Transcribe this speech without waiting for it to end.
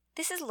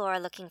This is Laura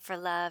looking for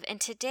love,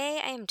 and today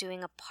I am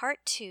doing a part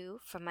 2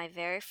 from my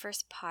very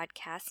first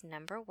podcast,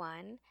 number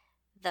 1,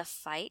 The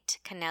Fight,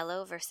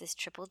 Canelo versus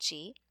Triple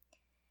G,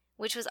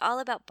 which was all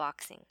about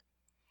boxing.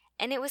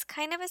 And it was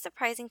kind of a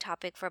surprising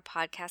topic for a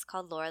podcast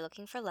called Laura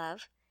Looking for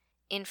Love.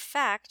 In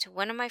fact,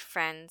 one of my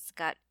friends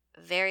got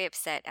very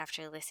upset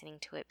after listening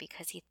to it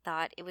because he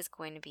thought it was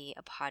going to be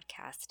a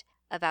podcast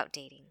about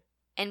dating.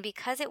 And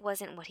because it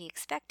wasn't what he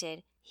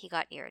expected, he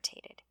got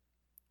irritated.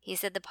 He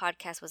said the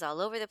podcast was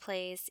all over the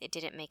place, it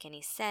didn't make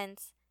any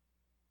sense,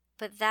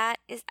 but that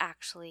is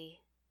actually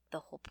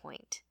the whole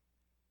point.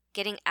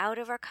 Getting out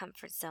of our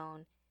comfort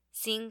zone,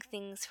 seeing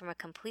things from a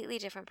completely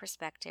different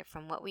perspective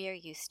from what we are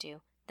used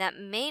to, that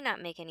may not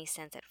make any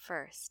sense at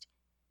first.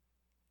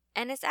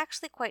 And it's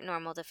actually quite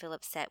normal to feel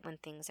upset when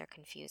things are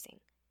confusing.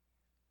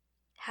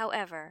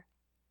 However,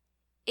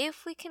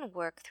 if we can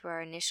work through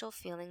our initial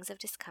feelings of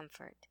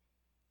discomfort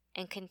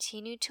and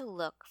continue to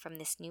look from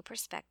this new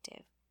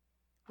perspective,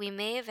 we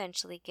may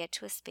eventually get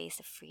to a space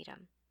of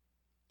freedom,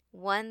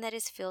 one that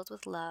is filled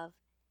with love,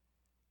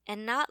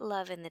 and not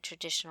love in the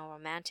traditional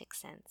romantic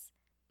sense,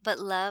 but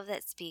love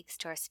that speaks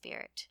to our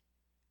spirit,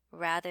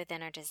 rather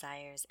than our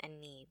desires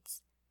and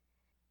needs.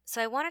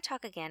 So I want to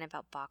talk again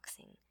about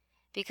boxing,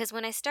 because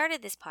when I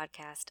started this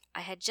podcast,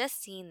 I had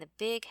just seen the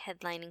big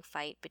headlining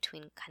fight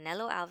between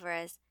Canelo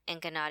Alvarez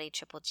and Gennady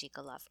Triple G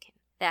Golovkin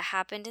that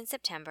happened in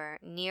September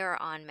near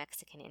or on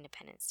Mexican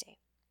Independence Day.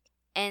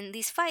 And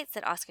these fights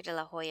that Oscar de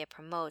la Hoya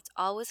promotes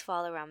always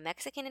fall around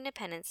Mexican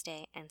Independence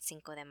Day and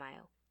Cinco de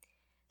Mayo.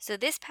 So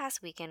this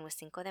past weekend was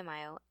Cinco de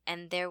Mayo,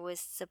 and there was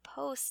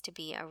supposed to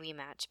be a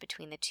rematch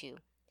between the two,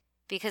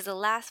 because the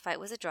last fight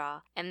was a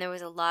draw, and there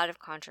was a lot of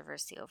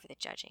controversy over the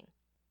judging.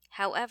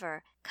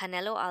 However,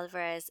 Canelo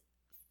Alvarez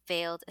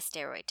failed a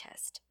steroid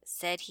test,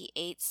 said he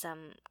ate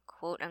some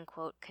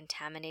quote-unquote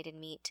contaminated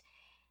meat,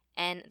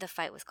 and the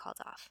fight was called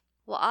off.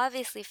 Well,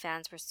 obviously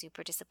fans were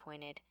super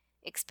disappointed,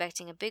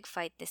 expecting a big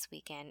fight this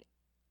weekend,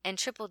 and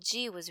Triple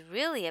G was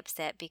really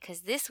upset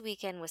because this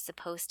weekend was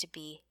supposed to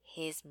be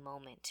his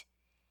moment.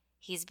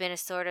 He's been a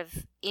sort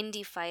of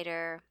indie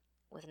fighter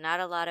with not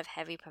a lot of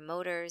heavy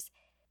promoters.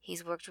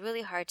 He's worked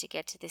really hard to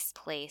get to this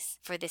place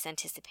for this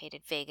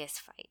anticipated Vegas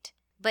fight.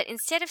 But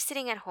instead of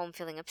sitting at home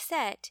feeling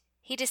upset,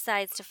 he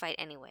decides to fight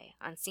anyway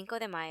on Cinco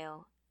de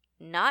Mayo,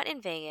 not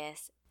in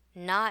Vegas,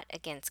 not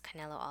against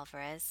Canelo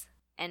Alvarez,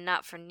 and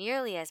not for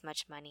nearly as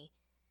much money,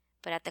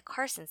 but at the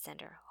Carson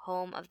Center,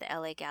 home of the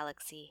LA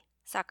Galaxy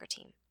soccer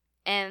team.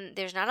 And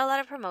there's not a lot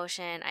of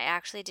promotion. I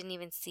actually didn't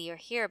even see or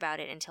hear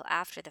about it until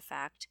after the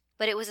fact,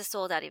 but it was a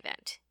sold-out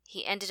event.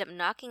 He ended up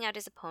knocking out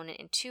his opponent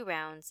in 2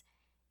 rounds,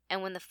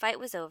 and when the fight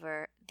was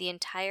over, the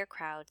entire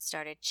crowd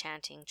started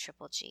chanting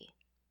Triple G.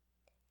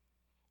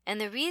 And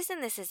the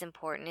reason this is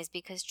important is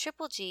because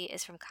Triple G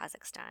is from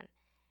Kazakhstan,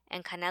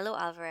 and Canelo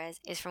Alvarez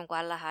is from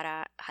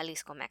Guadalajara,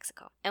 Jalisco,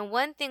 Mexico. And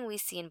one thing we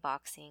see in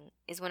boxing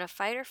is when a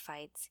fighter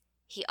fights,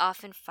 he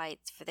often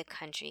fights for the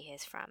country he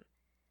is from,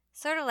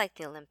 sort of like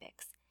the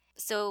Olympics.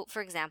 So,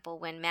 for example,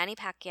 when Manny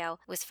Pacquiao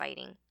was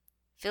fighting,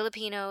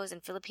 Filipinos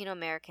and Filipino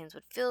Americans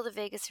would fill the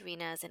Vegas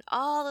arenas and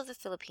all of the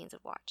Philippines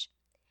would watch.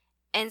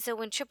 And so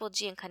when Triple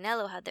G and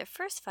Canelo had their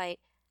first fight,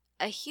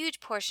 a huge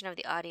portion of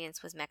the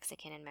audience was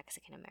Mexican and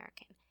Mexican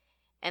American,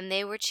 and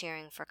they were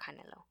cheering for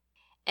Canelo.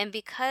 And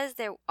because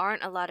there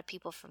aren't a lot of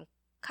people from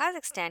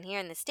Kazakhstan here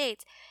in the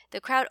States,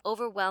 the crowd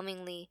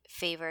overwhelmingly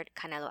favored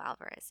Canelo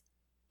Alvarez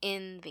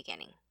in the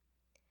beginning.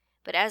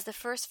 But as the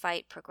first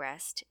fight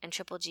progressed and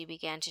Triple G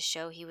began to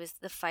show he was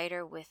the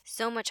fighter with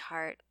so much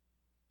heart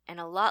and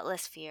a lot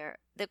less fear,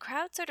 the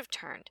crowd sort of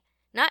turned.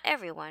 Not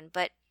everyone,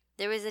 but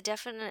there was a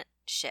definite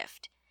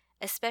shift,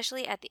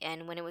 especially at the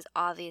end when it was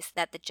obvious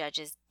that the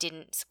judges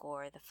didn't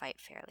score the fight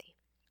fairly.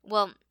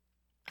 Well,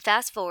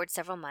 fast forward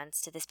several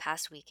months to this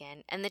past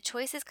weekend, and the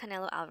choices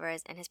Canelo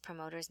Alvarez and his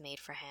promoters made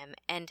for him,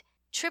 and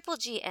Triple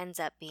G ends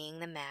up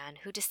being the man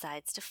who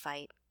decides to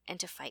fight and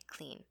to fight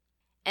clean.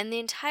 And the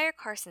entire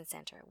Carson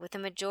Center, with a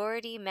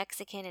majority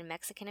Mexican and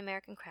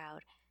Mexican-American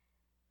crowd,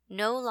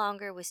 no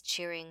longer was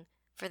cheering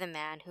for the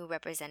man who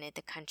represented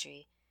the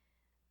country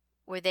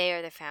where they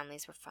or their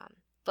families were from,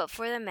 but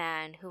for the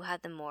man who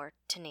had the more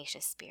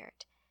tenacious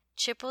spirit.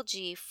 Triple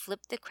G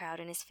flipped the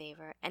crowd in his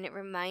favor, and it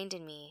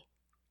reminded me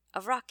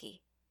of Rocky.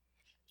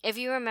 If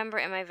you remember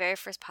in my very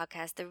first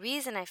podcast, the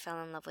reason I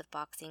fell in love with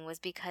boxing was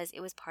because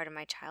it was part of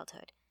my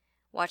childhood,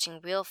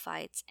 watching real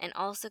fights and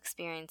also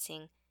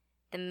experiencing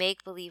the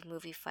make-believe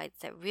movie fights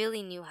that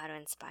really knew how to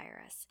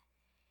inspire us.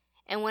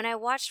 And when I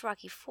watched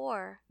Rocky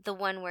IV, the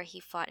one where he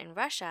fought in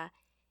Russia,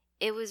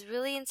 it was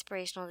really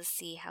inspirational to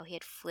see how he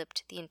had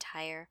flipped the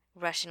entire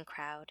Russian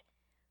crowd,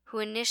 who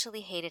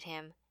initially hated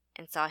him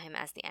and saw him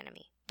as the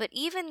enemy. But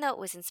even though it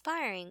was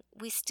inspiring,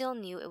 we still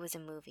knew it was a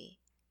movie.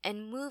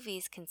 And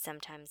movies can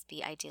sometimes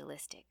be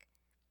idealistic.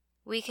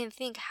 We can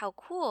think how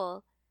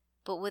cool,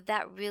 but would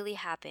that really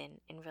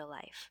happen in real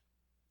life?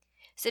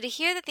 So to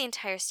hear that the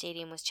entire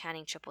stadium was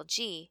chanting Triple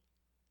G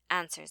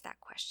answers that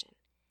question.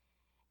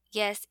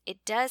 Yes,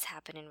 it does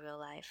happen in real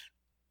life.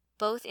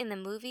 Both in the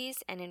movies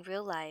and in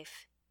real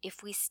life,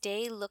 if we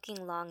stay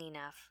looking long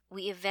enough,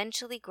 we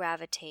eventually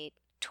gravitate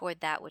toward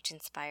that which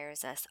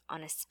inspires us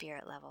on a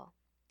spirit level.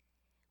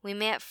 We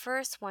may at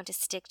first want to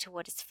stick to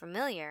what is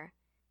familiar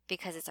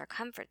because it's our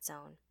comfort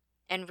zone,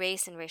 and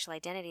race and racial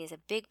identity is a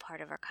big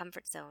part of our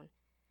comfort zone.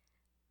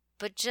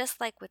 But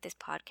just like with this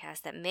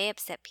podcast that may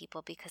upset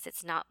people because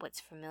it's not what's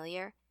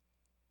familiar,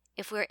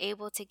 if we're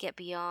able to get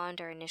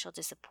beyond our initial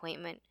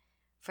disappointment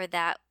for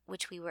that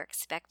which we were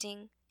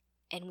expecting,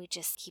 and we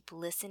just keep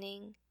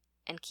listening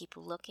and keep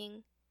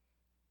looking,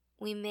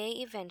 we may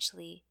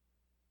eventually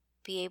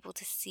be able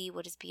to see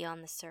what is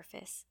beyond the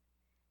surface,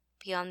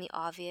 beyond the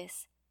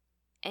obvious,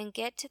 and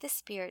get to the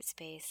spirit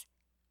space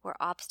where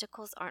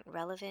obstacles aren't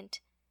relevant,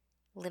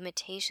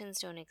 limitations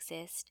don't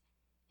exist,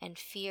 and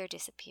fear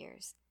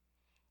disappears.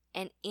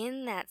 And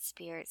in that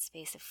spirit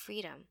space of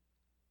freedom,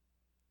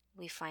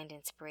 we find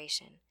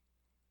inspiration,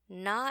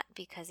 not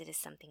because it is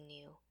something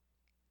new,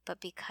 but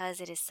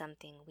because it is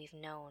something we've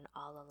known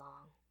all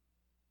along.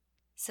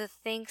 So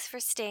thanks for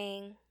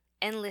staying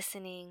and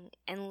listening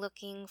and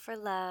looking for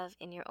love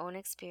in your own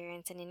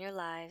experience and in your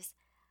lives.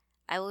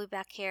 I will be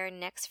back here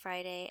next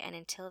Friday, and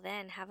until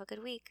then, have a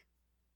good week.